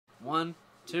1,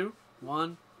 2,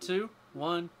 1, 2,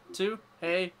 1, 2.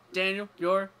 Hey, Daniel,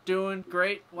 you're doing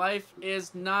great. Life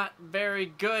is not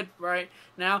very good right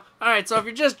now. Alright, so if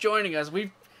you're just joining us,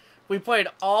 we played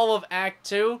all of Act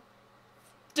 2.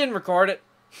 Didn't record it.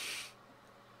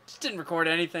 Just didn't record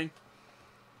anything.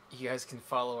 You guys can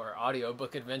follow our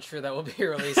audiobook adventure that we'll be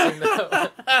releasing, though.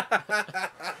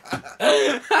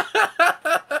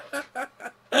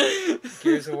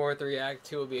 Gears of War 3 Act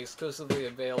 2 will be exclusively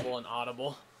available on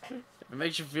Audible. If it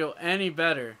makes you feel any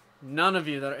better, none of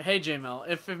you that are... Hey, JML,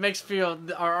 if it makes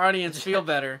our audience feel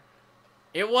better,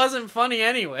 it wasn't funny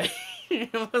anyway.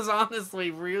 It was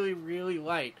honestly really, really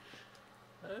light.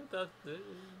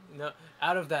 No,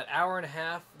 out of that hour and a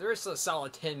half, there is a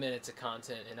solid 10 minutes of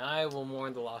content, and I will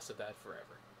mourn the loss of that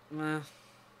forever.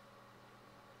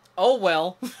 Oh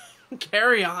well.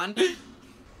 Carry on.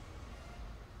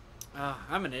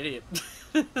 I'm an idiot.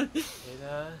 It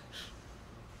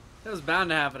was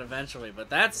bound to happen eventually, but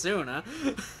that soon, huh?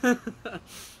 It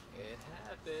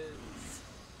happens.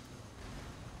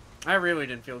 I really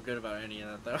didn't feel good about any of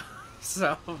that, though.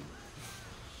 So,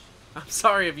 I'm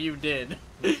sorry if you did.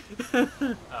 I never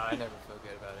feel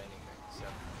good about anything, so.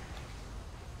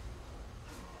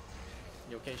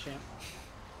 You okay, champ?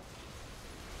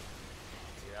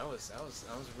 Dude, I was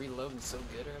reloading so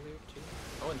good earlier, too.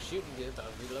 I wasn't shooting good, but I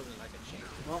was reloading like a champ.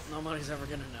 Well, nobody's ever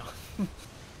gonna know.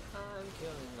 I'm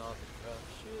killing all the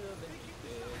rough shit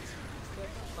bits.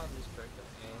 Step up on this burger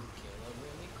and kill them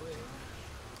really quick.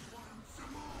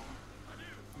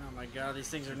 Oh my god, these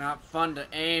things are not fun to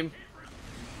aim.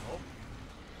 Oh.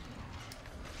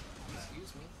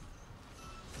 Excuse me.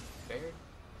 Baird.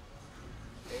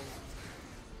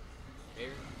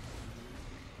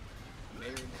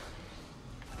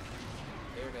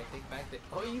 Baird, I take back the...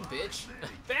 Oh, you bitch!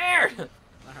 Baird!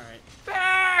 Alright.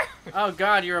 Baird! Oh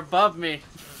god, you're above me.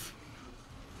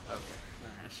 Okay.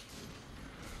 Alright.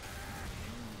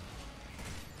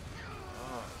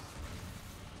 Oh.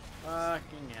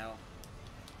 Fucking hell.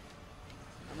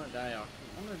 I'm gonna die, y'all.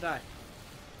 I'm gonna die.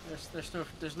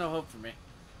 There's no hope for me.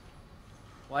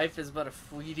 Life is but a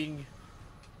fleeting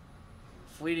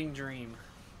dream.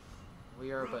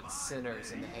 We are but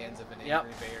sinners in the hands of an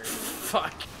angry bear.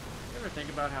 Fuck. You ever think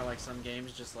about how, like, some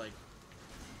games just, like...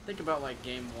 Think about, like,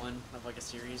 game 1 of, like, a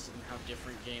series and how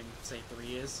different game, say,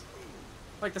 3 is.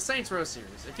 Like, the Saints Row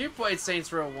series. If you played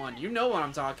Saints Row 1, you know what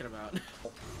I'm talking about.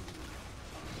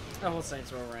 The whole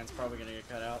Saints Row rant's probably gonna get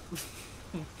cut out. If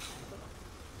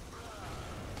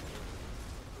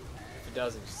it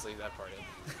doesn't, just leave that part in.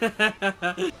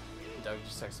 Doug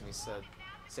just texted me, said,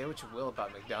 say what you will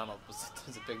about McDonald's, but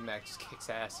the Big Mac just kicks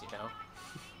ass, you know?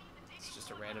 It's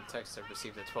just a random text I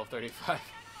received at 12:35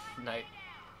 night.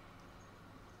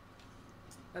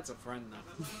 That's a friend, though.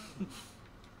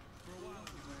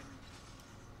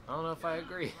 I don't know if I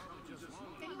agree.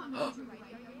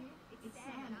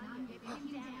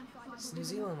 It's New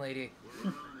Zealand lady.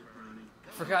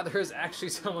 I forgot there was actually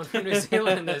someone from New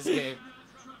Zealand in this game.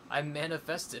 I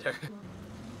manifested her.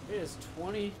 It is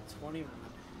 2021.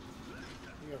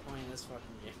 We are playing this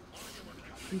fucking game.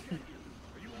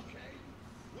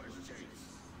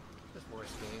 There's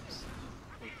worse games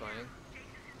we're playing.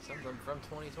 Some of them from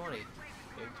 2020.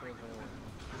 Maybe 2021.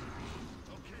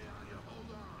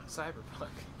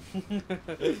 Cyberpunk.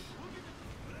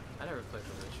 I never played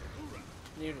The Witcher.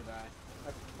 Neither did I. I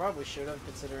probably should have,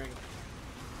 considering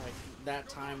like that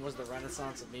time was the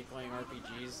renaissance of me playing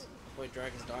RPGs. I played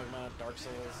Dragon's Dogma, Dark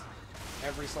Souls,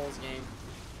 every Souls game.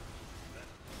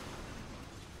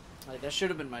 Like, that should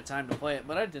have been my time to play it,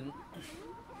 but I didn't. If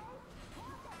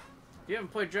you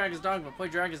haven't played Dragon's Dogma, play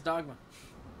Dragon's Dogma.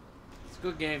 It's a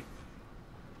good game.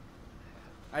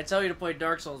 I tell you to play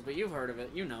Dark Souls, but you've heard of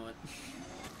it. You know it.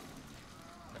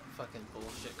 That fucking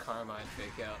bullshit Carmine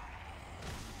fake out.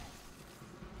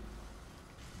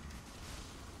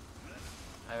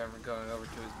 I remember going over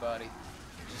to his body,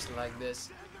 just like this.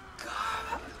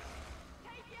 Oh,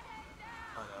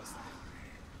 no, it's not.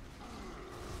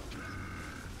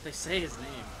 They say his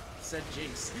name. He said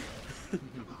Jinx.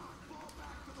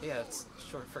 Yeah, it's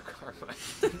short for Carmine.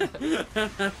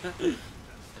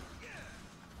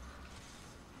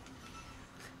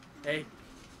 Hey.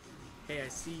 Hey, I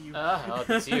see you. Oh,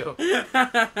 it's you.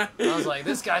 I was like,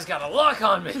 this guy's got a lock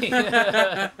on me.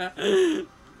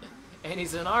 And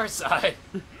he's on our side.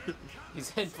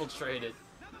 He's infiltrated.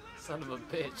 Son of a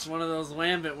bitch. One of those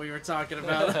Lambent we were talking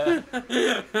about. I don't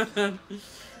know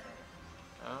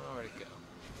where to go.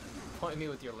 Point me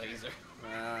with your laser.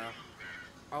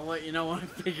 I'll let you know when I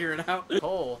figure it out.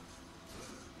 Cole.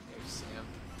 There's Sam.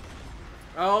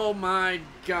 Oh my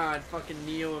god, fucking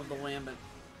Neo of the Lambent.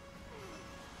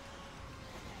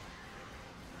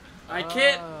 I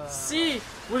can't see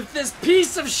with this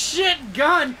piece of shit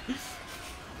gun.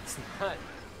 It's not.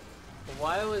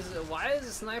 Why is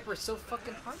a sniper so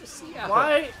fucking hard to see out?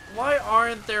 Why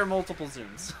aren't there multiple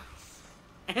zooms?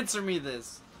 Answer me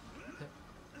this.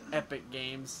 Epic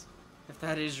Games, if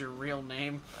that is your real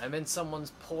name. I'm in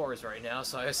someone's pores right now,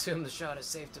 so I assume the shot is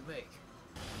safe to make.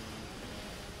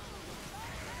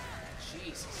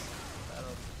 Jesus. Gotta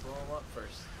blow him up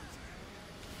first.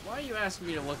 Why are you asking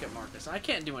me to look at Marcus? I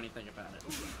can't do anything about it.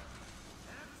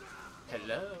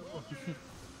 Hello?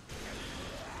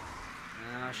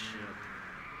 Ah, shit.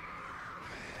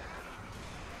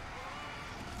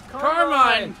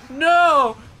 Carmine!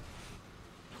 No!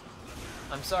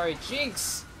 I'm sorry,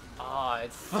 Jinx! Aw,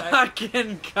 it's...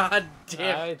 Fucking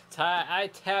goddamn. I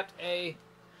tapped A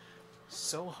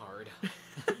so hard.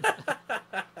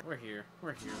 We're here.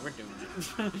 We're doing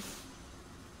it.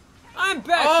 I'm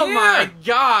back oh here! My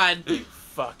god!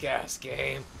 Fuck ass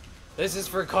game. This is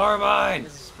for Carmine!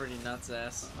 This is pretty nuts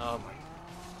ass. Oh my...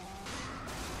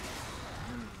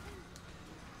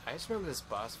 I just remember this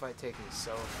boss fight taking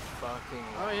so fucking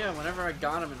long. Oh yeah, whenever I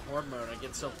got him in horde mode, I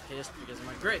get so pissed because I'm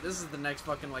like, great, this is the next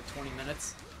fucking like 20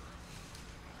 minutes.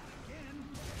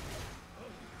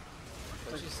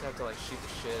 Don't you just have to like shoot the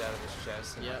shit out of his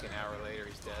chest and Yep. like an hour later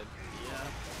he's dead? Yeah.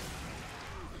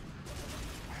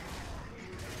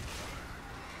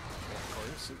 Oh,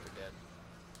 he's super dead.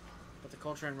 But the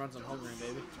Coal Train runs on home ring,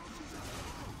 baby.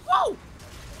 Whoa!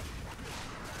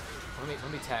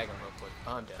 Let me tag him real quick.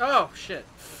 Oh, I'm dead. Oh shit.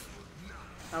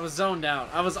 I was zoned out.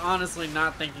 I was honestly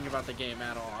not thinking about the game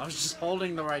at all. I was just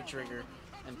holding the right trigger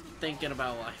and thinking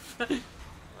about life. Wow, this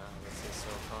is so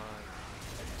fun.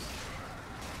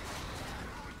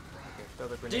 Okay, throw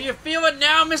the grenade. Do you feel it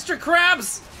now, Mr.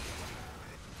 Krabs?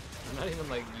 I'm not even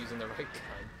like using the right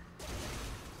gun.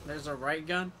 There's a right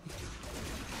gun?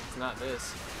 It's not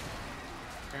this.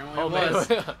 Apparently Oh, it man.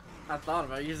 was. I thought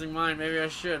about using mine. Maybe I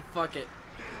should. Fuck it.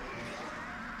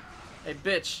 Hey,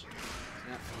 bitch.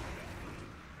 Yeah.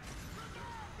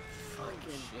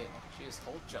 Fucking shit. She just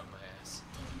hold jumped my ass.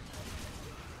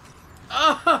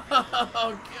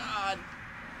 Oh, God.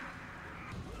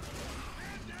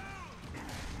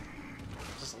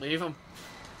 Just leave them.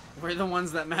 We're the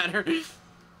ones that matter.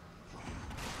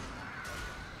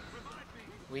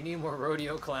 We need more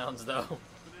rodeo clowns, though.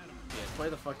 Yeah, play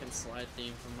the fucking slide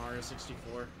theme from Mario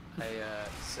 64. I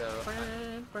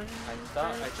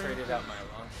thought I traded out my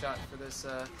long shot for this,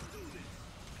 I don't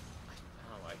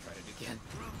know why I tried it again.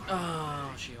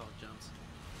 Oh, She-Hulk jumps.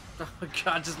 Oh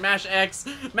god, just mash X!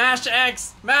 Mash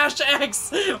X! Mash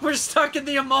X! We're stuck in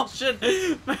the emulsion!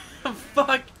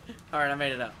 Fuck! Alright, I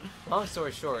made it out. Long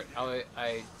story short,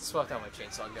 I swapped out my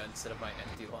chainsaw gun instead of my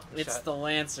empty long It's shot. the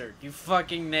Lancer, you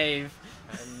fucking knave.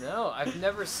 I know, I've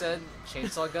never said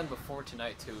chainsaw gun before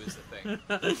tonight too is the thing.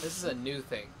 This is a new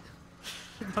thing.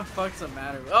 What the fuck's the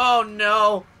matter? Oh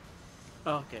no!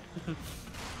 Okay. What the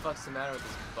fuck's the matter with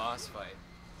this boss fight?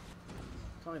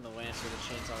 Calling the Lancer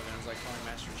the chainsaw gun is like calling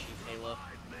Master Chief Halo.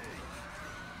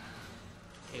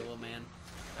 Halo man.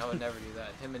 I would never do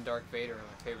that. Him and Darth Vader are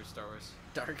my favorite Star Wars.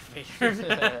 Dark Vader.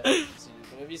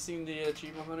 Have you seen the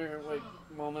Achievement Hunter like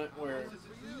moment where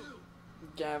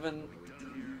Gavin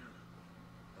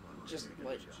just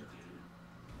like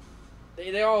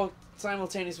they all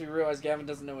simultaneously realize Gavin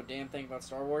doesn't know a damn thing about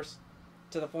Star Wars,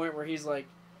 to the point where he's like,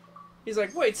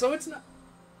 wait, so it's not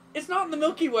in the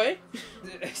Milky Way,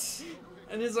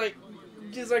 and he's like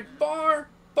far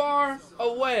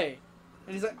away,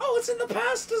 and he's like, oh, it's in the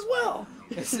past as well.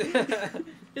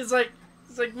 It's like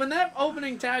when that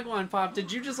opening tagline popped,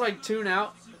 did you just like tune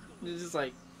out? It's just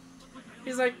like,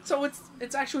 he's like, so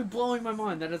it's actually blowing my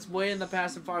mind that it's way in the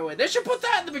past and far away. They should put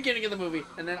that in the beginning of the movie,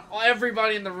 and then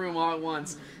everybody in the room all at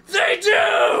once, they do.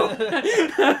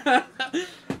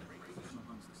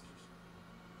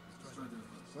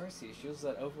 Mercy, she was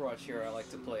that Overwatch hero I like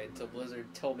to play until Blizzard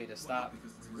told me to stop.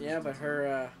 Yeah, but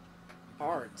her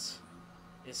arts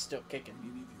is still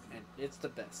kicking, and it's the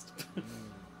best.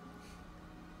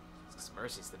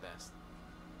 Mercy's the best.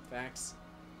 Facts.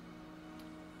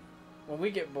 When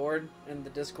we get bored in the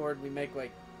Discord, we make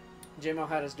like JML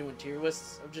had us doing tier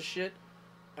lists of just shit.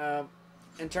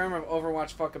 In terms of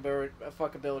Overwatch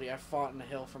fuckability, I fought in the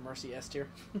hill for Mercy S tier.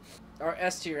 Our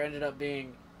S tier ended up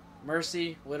being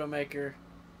Mercy, Widowmaker,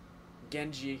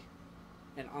 Genji,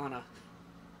 and Ana.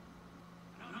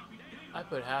 I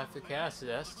put half the cast at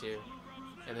S tier,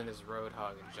 and then there's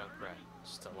Roadhog and Junkrat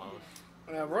just alone.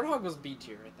 Roadhog was B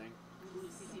tier, I think.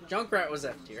 Junkrat was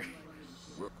F tier.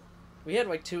 We had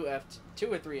like two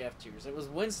or three F tiers. It was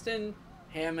Winston,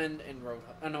 Hammond, and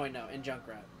Roadhog. Oh no, and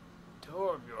Junkrat.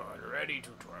 Torbjorn, ready to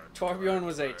twerk. Torbjorn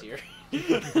was A tier.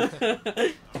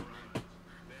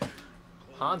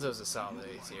 Hanzo's a solid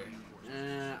A tier.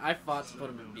 I fought to put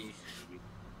him in B.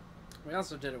 We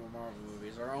also did it with Marvel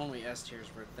movies. Our only S tiers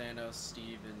were Thanos,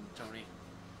 Steve, and Tony.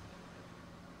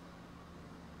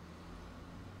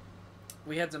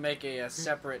 We had to make a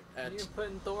separate... You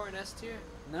putting Thor in S tier?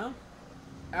 No?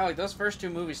 Alec, those first two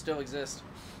movies still exist.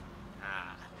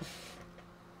 Ah.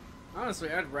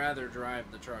 Honestly, I'd rather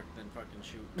drive the truck than fucking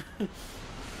shoot.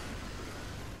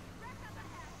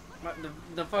 But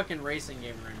the fucking racing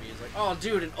gamer in me is like, oh,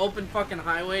 dude, an open fucking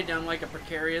highway down like a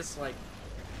precarious, like,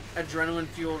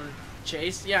 adrenaline-fueled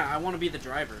chase? Yeah, I want to be the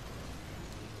driver.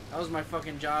 That was my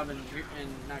fucking job in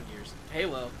not Gears,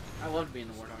 Halo. I loved being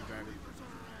the Warthog driver.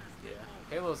 Yeah,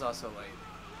 Halo's also, like,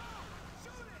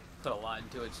 put a lot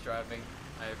into its driving.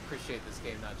 I appreciate this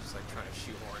game not just, like, trying to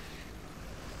shoehorn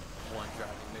one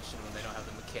driving mission when they don't have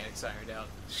the mechanics ironed out.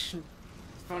 It's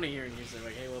funny hearing you say,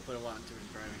 like, Halo put a lot into its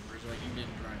driving, whereas, like, you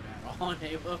didn't drive at all in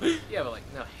Halo. Yeah, but,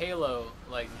 like, no, Halo,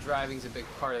 like, driving's a big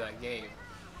part of that game.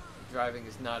 Driving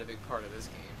is not a big part of this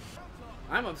game.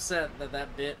 I'm upset that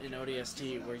that bit in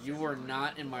ODST where you were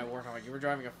not in my Warthog, you were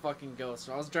driving a fucking Ghost,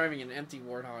 so I was driving an empty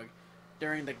Warthog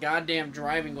during the goddamn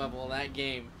driving level of that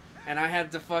game, and I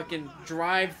had to fucking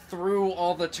drive through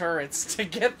all the turrets to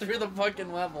get through the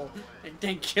fucking level and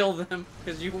then kill them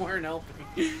because you weren't helping.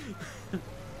 You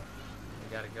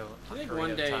gotta go. I think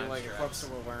one day, like, Flux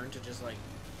will learn to just, like,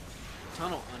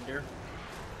 tunnel under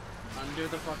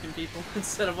the fucking people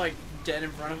instead of, like, dead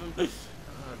in front of them.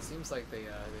 It seems like they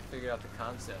figured out the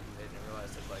concept and they didn't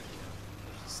realize that, like, you know,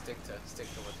 they should stick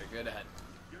to what they're good at.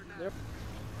 Yep.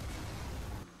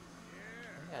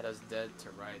 They had us dead to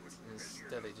rights.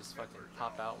 Instead, they just fucking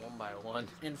pop out one by one.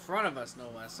 In front of us, no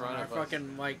less. On our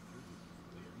fucking, like,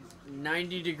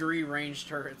 90-degree range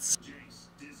turrets.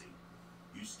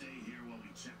 You stay here while we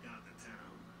check out the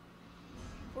town.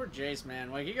 Poor Jace,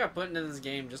 man. Like, he got put into this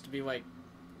game just to be, like,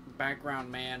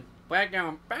 background man.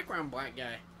 Background black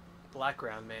guy.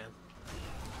 Blackground man.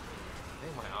 I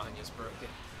think my Anya's broken.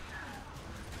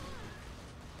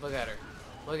 Look at her.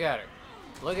 Look at her.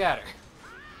 Look at her.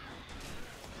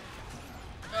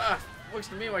 Ah, looks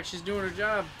to me like she's doing her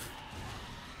job.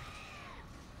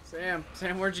 Sam,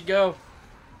 where'd you go?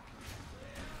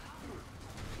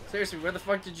 Seriously, where the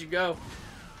fuck did you go?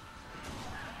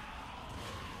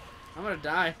 I'm gonna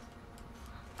die.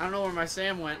 I don't know where my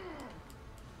Sam went.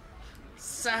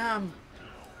 Sam,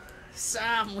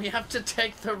 we have to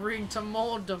take the ring to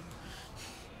Moldum.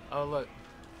 Oh, look.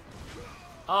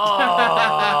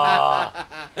 Oh!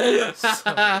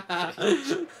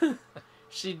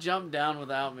 She jumped down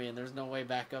without me, and there's no way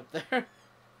back up there.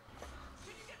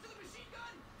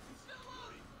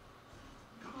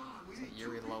 Is it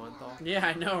Yuri Lowenthal? Yeah,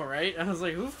 I know, right? I was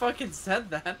like, who fucking said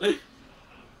that? I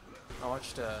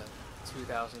watched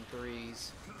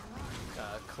 2003's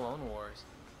Clone Wars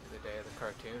the other day of the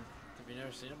cartoon. Have you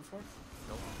never seen it before?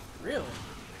 Nope. Really?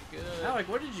 Good. Alec,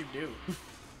 what did you do?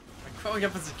 Like, growing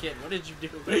up as a kid, what did you do?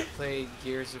 Played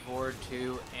Gears of War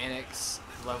 2 Annex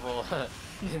level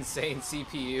insane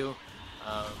CPU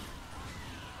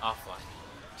offline.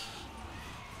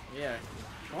 Yeah.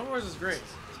 Clone Wars is great.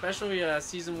 Especially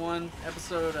season 1,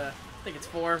 episode, I think it's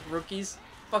 4, Rookies.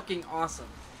 Fucking awesome.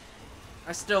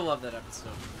 I still love that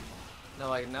episode. No,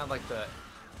 like not like the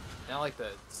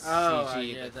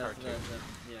CG yeah, the cartoon.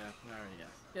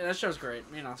 Yeah, that show's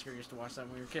great. Me and Oscar used to watch that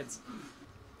when we were kids.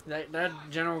 That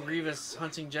General Grievous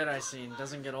hunting Jedi scene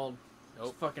doesn't get old. Nope.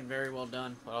 It's fucking very well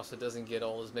done. What also doesn't get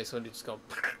old is makes one just go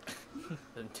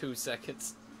in 2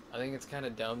 seconds. I think it's kind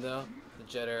of dumb though. The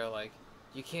Jedi are like,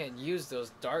 you can't use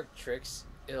those dark tricks.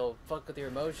 It'll fuck with your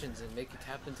emotions and make you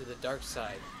tap into the dark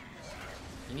side.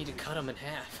 You need to cut them in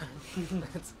half.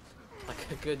 It's like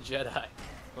a good Jedi.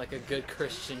 Like a good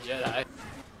Christian Jedi.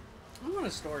 I want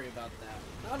a story about that.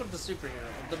 Not of the superhero,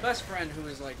 of the best friend who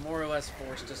is like more or less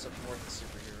forced to support the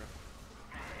superhero.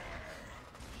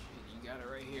 You got it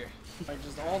right here. Like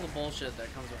just all the bullshit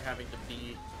that comes with having to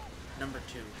be number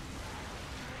 2.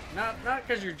 Not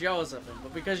because you're jealous of him,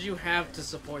 but because you have to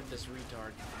support this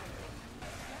retard.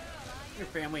 Your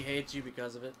family hates you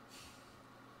because of it.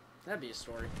 That'd be a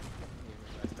story.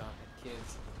 You guys don't have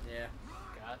kids. Yeah.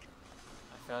 God.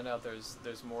 I found out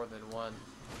there's more than one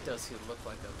does he look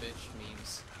like a bitch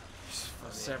memes.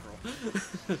 Several.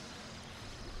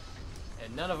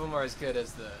 And none of them are as good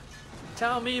as the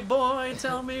Tell me boy,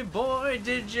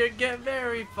 did you get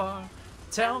very far?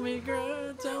 Tell me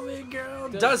girl,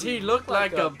 does he look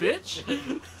like a bitch?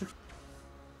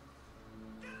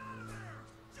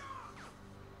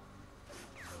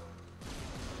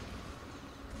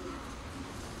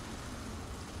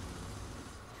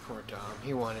 Poor Dom.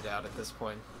 He wanted out at this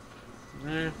point.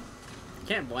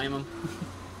 Can't blame him.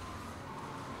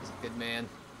 Good man.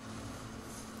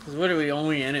 Because what are we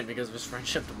only in it because of his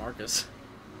friendship to Marcus?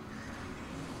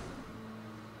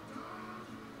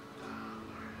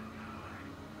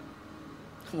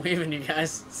 Waving you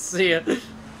guys. See ya.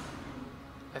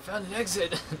 I found an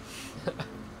exit.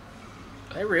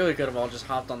 They really could have all just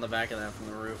hopped on the back of that from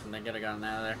the roof and they could have gotten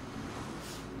out of there.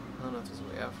 I don't know if there's a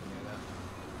way out from here,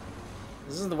 though.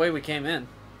 This is the way we came in.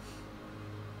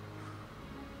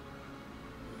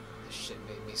 This shit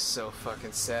made me so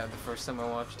fucking sad the first time I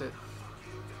watched it.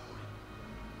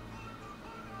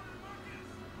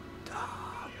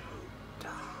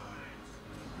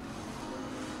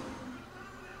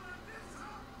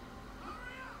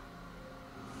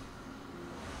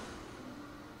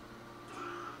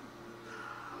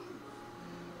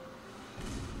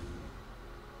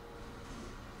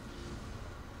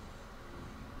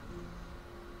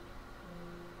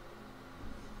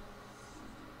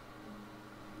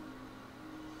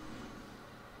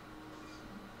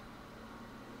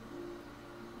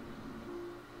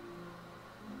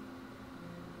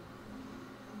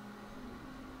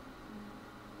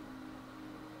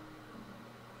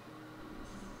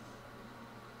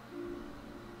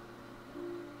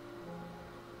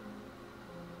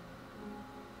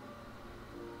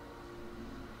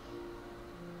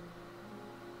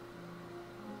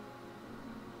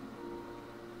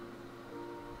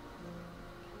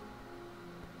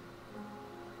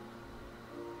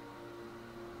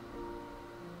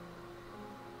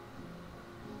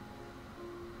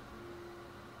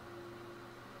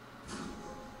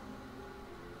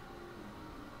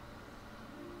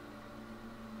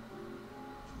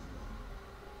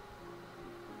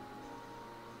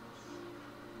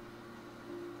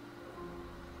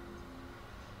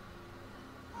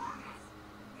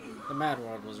 The Mad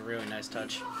World was a really nice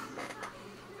touch.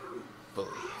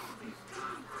 Believe.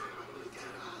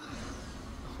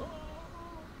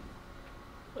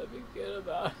 Let me get him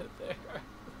out of there.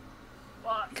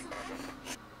 Fuck.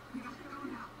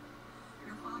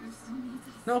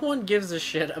 No one gives a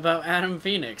shit about Adam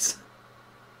Phoenix.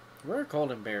 We're cold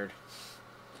and bared.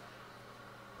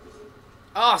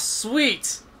 Oh,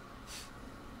 sweet!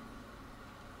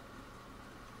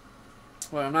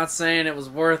 Well, I'm not saying it was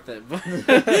worth it, but...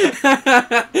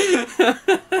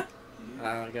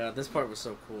 Oh god, this part was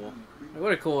so cool.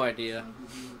 What a cool idea.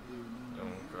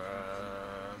 Don't cry,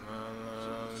 my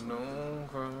love, don't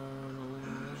cry no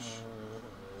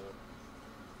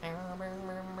more.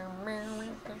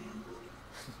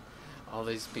 All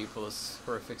these people's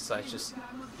horrific sights just...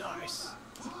 Nice.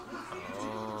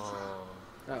 Oh.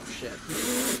 Oh, shit.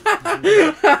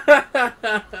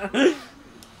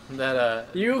 That,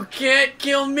 You can't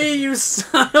kill me, you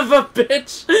son of a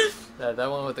bitch! that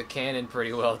one with the cannon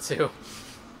pretty well, too.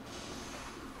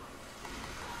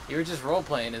 You were just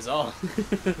role-playing is all.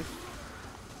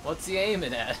 What's he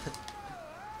aiming at?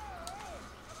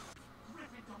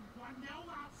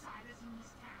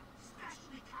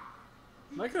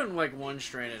 Why couldn't, like, one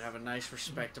stranded have a nice,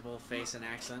 respectable face and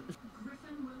accent?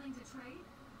 Griffin willing to trade?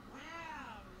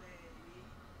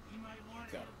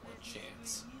 Got one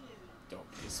chance.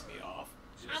 Don't piss me off.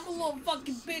 I'm a little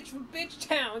fucking bitch from Bitch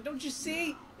Town, don't you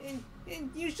see? And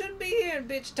you shouldn't be here in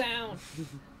Bitch Town.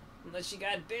 Unless you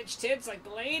got bitch tits like the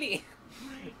lady.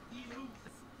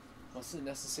 Wasn't it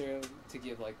necessary to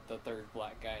give, like, the third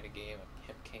black guy in a game a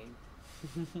hip cane?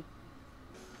 Yeah, no,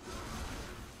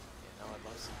 I'd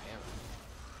love some hammer.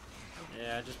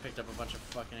 Yeah, I just picked up a bunch of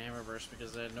fucking hammer bursts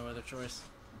because I had no other choice.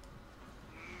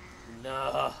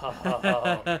 No.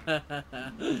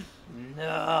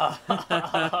 No.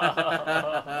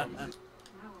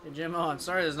 Hey, Jim, I'm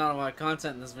sorry there's not a lot of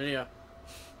content in this video.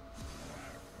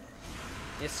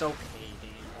 It's okay,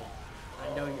 Daniel.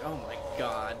 I know you. Oh my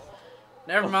god.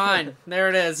 Never mind. There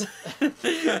it is.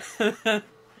 I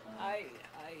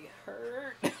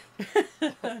hurt.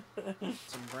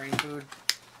 Some brain food.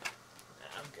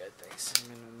 I'm good, thanks. I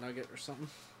mean, a nugget or something.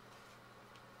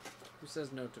 Who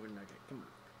says no to a nugget? Come on.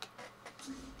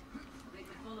 They've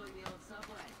been following the old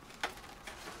subway.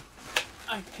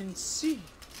 I can see.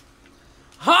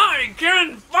 I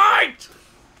can fight!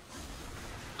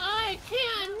 I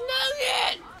can't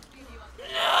nugget!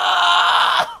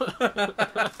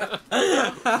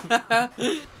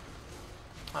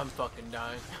 I'm fucking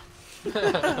dying.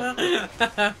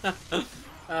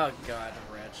 Oh god,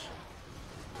 wretch.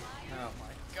 Oh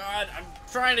my god, I'm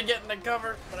trying to get in the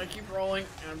cover, but I keep rolling,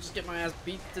 and I'm just getting my ass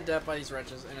beat to death by these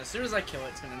wretches, and as soon as I kill it,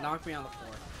 it's gonna knock me on the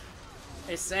floor.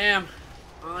 Hey Sam,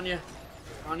 Anya.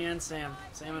 Anya and Sam.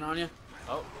 Sam and Anya.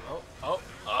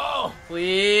 Oh!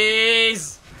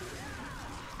 Please!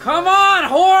 Come on,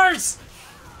 horse!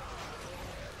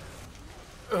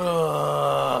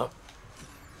 Ugh.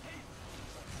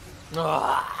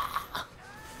 Ah.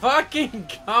 Fucking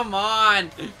come on!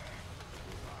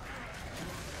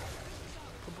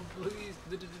 Please,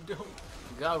 don't.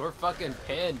 God, we're fucking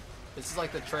pinned. This is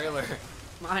like the trailer.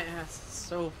 My ass is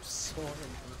so sore.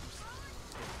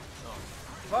 Oh.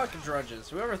 Fucking drudges.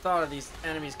 Whoever thought of these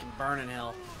enemies can burn in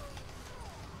hell.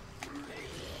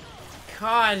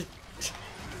 God.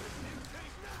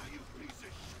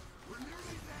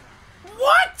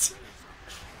 What?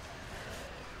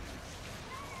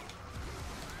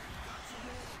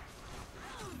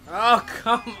 Oh,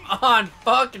 come on.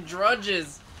 Fucking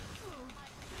drudges.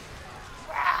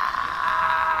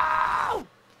 Ow!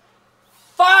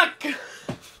 Fuck!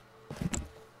 That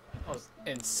was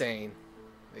insane.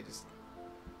 They just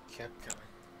kept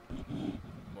coming.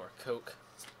 More coke.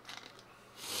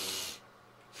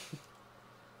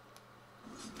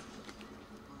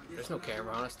 There's no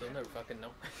camera on us. They'll never fucking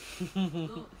know.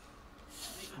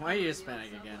 Why are you Hispanic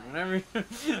again? Whenever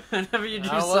you do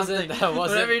That wasn't- something, that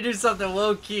wasn't- whenever you do something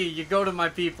low key, you go to my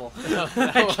people. No,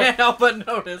 that I was- can't help but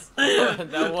notice.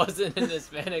 That wasn't an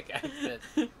Hispanic accent.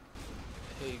 Hey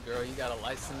girl, you got a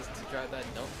license to drive that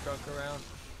dump truck around?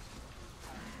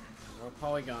 More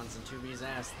polygons in 2B's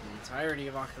ass than the entirety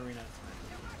of Ocarina.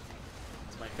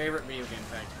 It's my favorite video game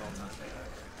fact of all time.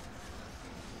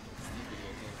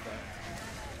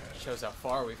 Shows how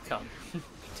far we've come. I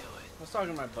was talking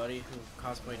to my buddy who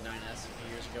cosplayed 9S a few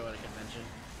years ago at a convention.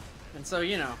 And so,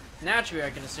 you know, naturally I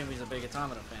can assume he's a big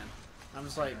Automata fan. I'm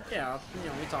just like, yeah, you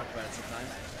know, we talk about it sometimes.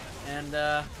 And,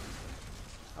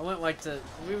 I went like to,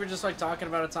 we were just like talking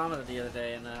about Automata the other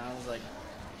day, and I was like,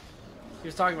 he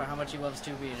was talking about how much he loves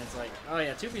 2B, and it's like, oh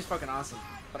yeah, 2B's fucking awesome,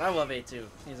 but I love A2.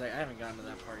 He's like, I haven't gotten to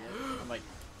that part yet. I'm like,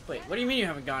 wait, what do you mean you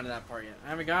haven't gotten to that part yet? I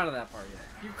haven't gotten to that part yet.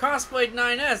 You cosplayed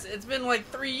 9S, it's been like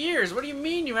 3 years, what do you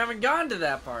mean you haven't gotten to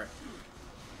that part?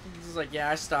 He's like, yeah,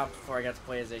 I stopped before I got to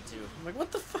play as A2. I'm like, what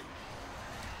the fuck?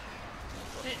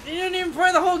 You didn't even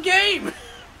play the whole game!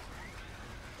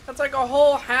 That's like a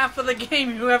whole half of the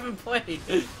game you haven't played.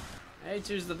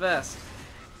 A2's the best.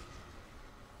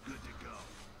 Good to go.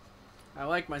 I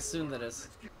like my tsunderes.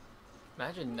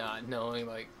 Imagine not knowing,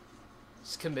 like,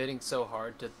 just committing so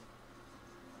hard to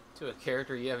a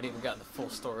character you haven't even gotten the full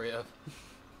story of.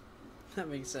 That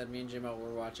being said, me and Jimmo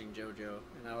were watching JoJo,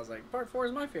 and I was like, Part 4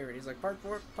 is my favorite. He's like, Part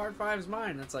 5 is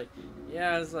mine. And it's like,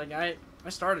 yeah, it's like, I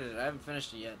started it. I haven't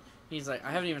finished it yet. He's like,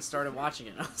 I haven't even started watching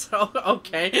it. I was like, oh,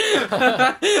 okay.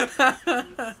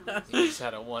 You just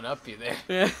had a one-up you there.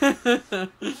 Yeah.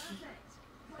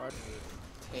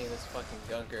 Tamest fucking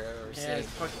gunker I've ever Yeah, seen. he's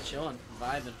fucking chilling,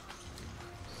 vibing.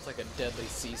 It's like a deadly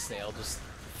sea snail just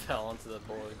fell onto the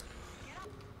board.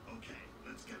 Okay,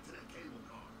 let's get to that cable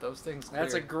car. Those things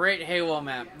That's a clear. great Halo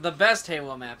map. The best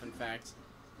Halo map, in fact.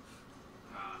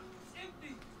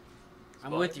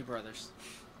 I'm What? with you, brothers.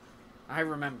 I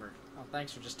remember. Oh,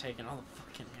 thanks for just taking all the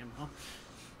fucking ammo.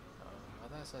 Oh,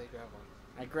 that's how you grab one.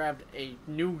 I grabbed a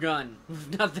new gun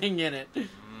with nothing in it.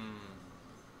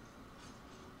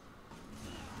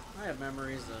 I have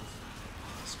memories of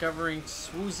discovering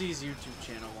Swoozy's YouTube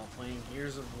channel while playing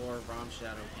Gears of War ROM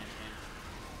Shadow campaign.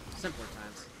 Simpler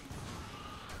times.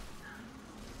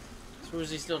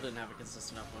 Swoozy still didn't have a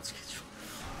consistent upload schedule.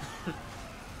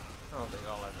 I don't think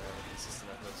I'll ever have a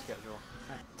consistent upload schedule.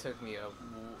 It took me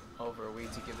over a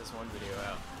week to get this one video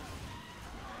out.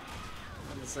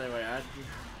 I'm gonna say, wait, I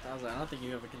was like, I don't think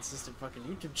you have a consistent fucking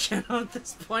YouTube channel at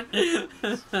this point.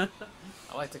 I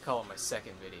like to call it my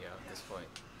second video at this point.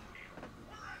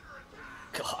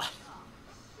 God.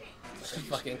 There's a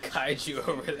fucking kaiju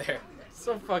over there.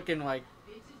 So fucking like,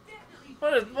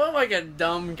 what like a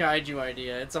dumb kaiju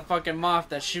idea? It's a fucking moth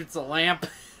that shoots a lamp.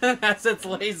 That's its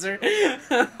laser.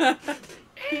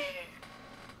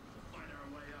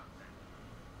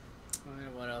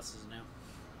 What else is new?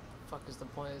 Fuck is the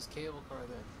point of this cable car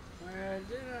then? Where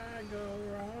did I go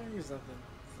wrong? Is that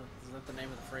the name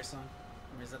of the phrase song?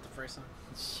 I mean, is that the phrase song?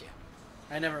 Yeah.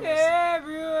 I never listened.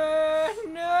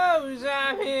 Everyone knows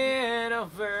I'm in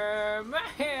over my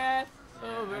head.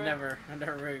 Over. I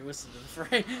never really listened to the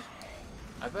phrase.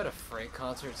 I bet a Frank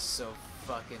concert's so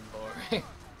fucking boring.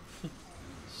 She's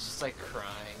just like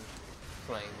crying,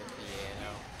 playing the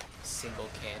piano. A single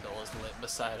candle is lit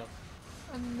beside him.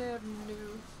 I never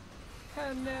knew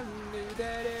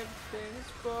that everything is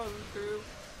falling through.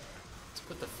 Let's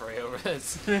put the fray over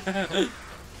this.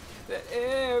 That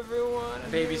everyone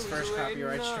Baby's knew first was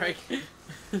copyright waiting on strike.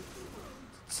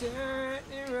 Turn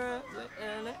it around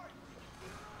and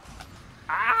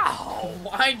ow!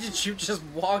 Why did you just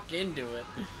walk into it?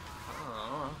 I don't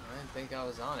know. I didn't think I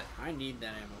was on it. I need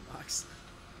that ammo box.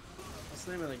 What's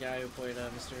the name of the guy who played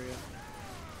Mysterio?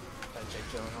 Jake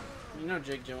Gyllenhaal. You know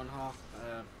Jake Gyllenhaal?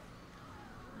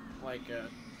 like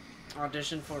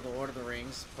audition for the Lord of the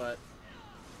Rings, but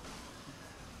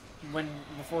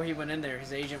before he went in there,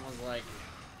 his agent was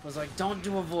like, don't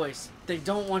do a voice. They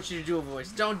don't want you to do a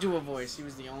voice. Don't do a voice. He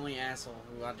was the only asshole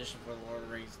who auditioned for the Lord of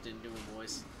the Rings didn't do a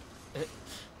voice.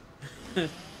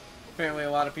 Apparently,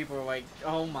 a lot of people were like,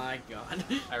 "Oh my god."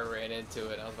 I ran into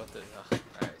it. I was about to.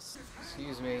 Alright.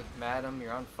 Excuse me, madam.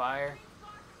 You're on fire.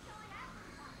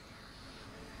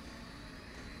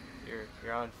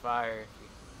 You're on fire.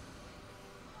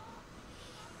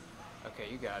 Okay,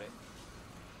 you got it.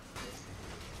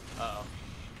 Uh oh.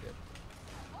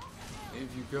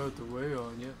 If you got the way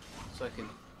on you, so I can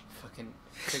fucking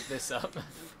pick this up.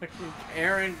 Fucking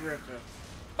Aaron Griffith.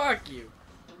 Fuck you.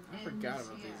 I forgot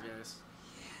about these guys.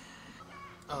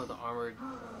 Oh, the armored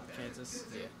Kansas.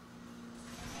 Yeah.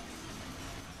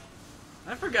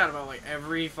 I forgot about like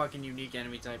every fucking unique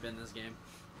enemy type in this game.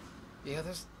 Yeah,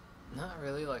 there's not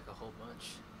really like a whole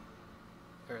bunch.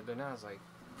 Or they're not as like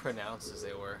pronounced as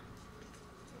they were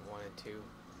in 1 and 2.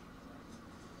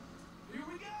 Here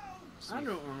we go. I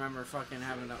don't remember fucking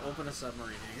having to open a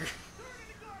submarine hangar.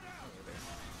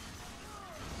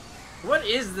 What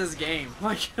is this game?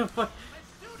 Like,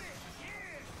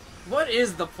 what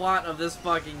is the plot of this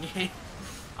fucking game?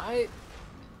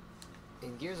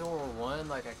 In Gears of War 1,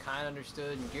 like I kind of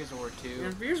understood. In Gears of War 2,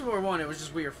 In Gears of War 1, it was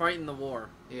just we were fighting the war.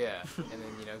 yeah, and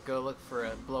then go look for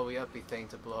a blowy uppy thing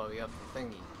to blow you up the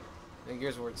thingy. In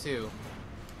Gears of War 2,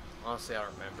 honestly, I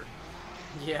don't remember.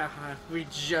 Yeah, we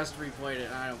just replayed it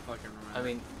and I don't fucking remember. I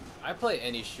mean, I play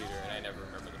any shooter and I never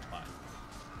remember the plot.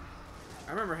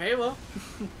 I remember Halo.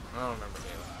 I don't remember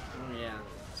Halo. Oh, yeah,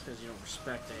 it's because you don't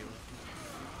respect Halo.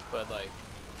 But like,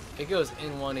 it goes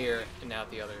in one ear and out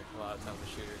the other a lot of times with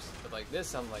shooters. But like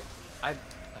this, I'm like, I've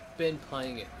been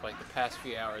playing it for like the past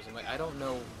few hours. I'm like, I don't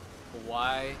know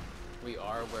why we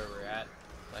are where we're at,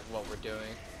 like what we're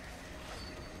doing.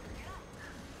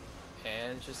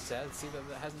 And it's just sad to see that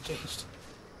hasn't changed.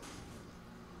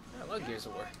 I love Gears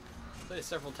of War. Played it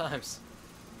several times.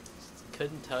 Just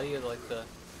couldn't tell you like the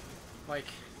I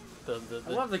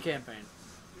love the campaign.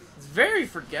 It's very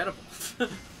forgettable.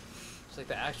 It's like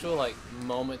the actual like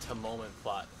moment-to-moment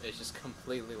plot is just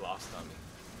completely lost on me.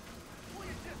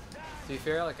 To be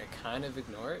fair, like I kind of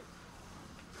ignore it,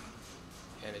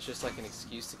 and it's just like an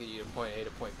excuse to get you to point A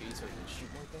to point B so we can shoot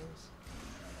more things.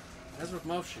 As with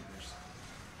most shooters.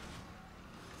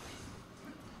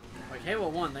 Like Halo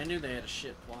 1, they knew they had a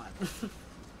shit plot.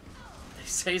 They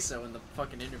say so in the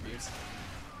fucking interviews.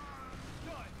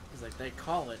 It's like they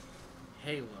call it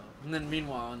Halo, and then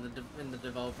meanwhile in the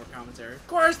developer commentary, of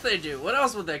course they do. What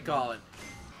else would they call it?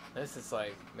 This is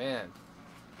like, man,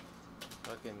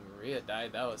 fucking Maria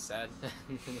died. That was sad.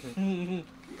 For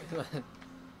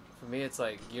me, it's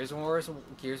like Gears of War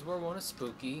 1 is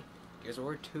spooky. Gears of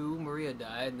War 2, Maria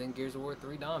died, and then Gears of War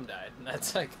 3, Dom died. And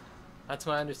that's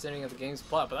my understanding of the game's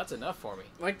plot, but that's enough for me.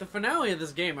 Like the finale of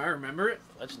this game, I remember it.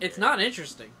 Legendary. It's not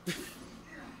interesting.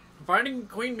 Finding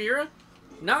Queen Mira,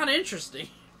 not interesting.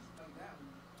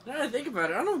 Now that I think about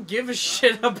it, I don't give a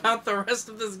shit about the rest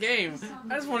of this game.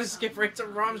 I just want to skip right to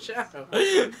Rom Shadow.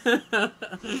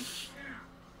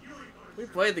 We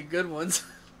played the good ones.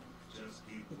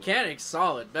 Mechanics,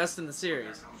 solid. Best in the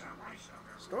series.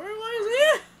 Story-wise,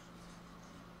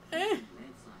 eh.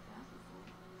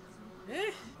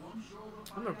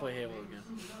 I'm gonna play Halo again.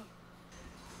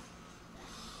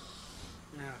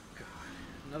 Oh, God.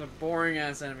 Another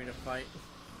boring-ass enemy to fight.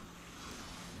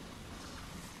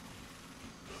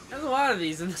 There's a lot of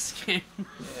these in this game.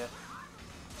 Yeah.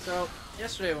 So,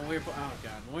 yesterday when we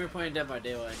were playing Dead by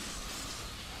Daylight,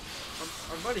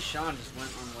 our buddy Sean just went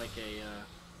on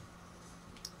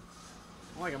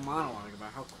like a monologue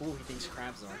about how cool he thinks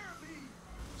crabs are.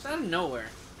 Just out of nowhere.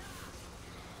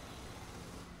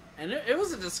 And it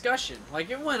was a discussion. Like,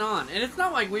 it went on. And it's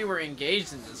not like we were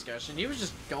engaged in discussion. He was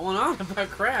just going on about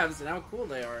crabs and how cool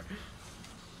they are.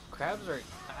 Crabs are,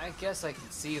 I guess I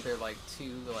can see they're like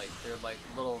they're like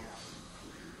little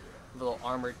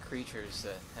armored creatures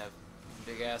that have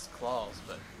big ass claws,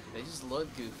 but they just look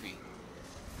goofy.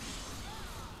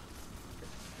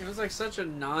 It was like such a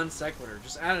non sequitur,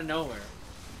 just out of nowhere.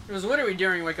 It was literally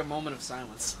during like a moment of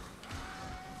silence.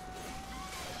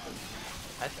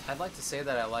 I'd like to say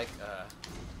that I like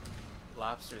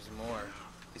lobsters more,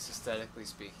 at least aesthetically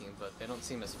speaking, but they don't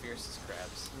seem as fierce as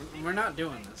crabs. We're not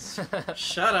doing this.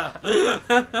 Shut up.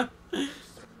 Oh,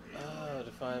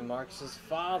 to find Marcus's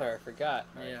father, I forgot.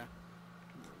 All right. Yeah.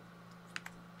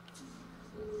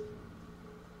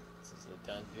 This is it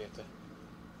done. You have to.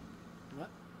 What?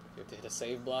 You have to hit a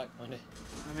save block on it.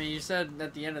 I mean, you said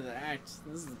at the end of the act.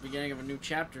 This is the beginning of a new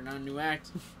chapter, not a new act.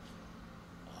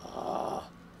 Oh.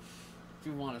 If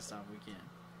you want to stop, we can.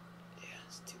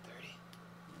 It's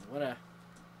 2:30.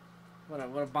 What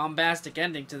a bombastic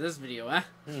ending to this video, huh?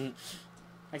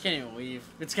 I can't even leave.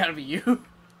 It's gotta be you. Alright,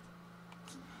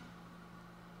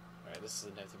 this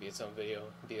doesn't have to be its own video.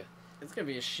 It's gonna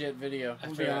be a shit video,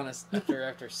 I'll be honest.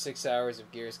 After 6 hours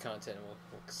of Gears content, we'll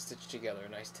stitch together a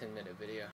nice 10-minute video.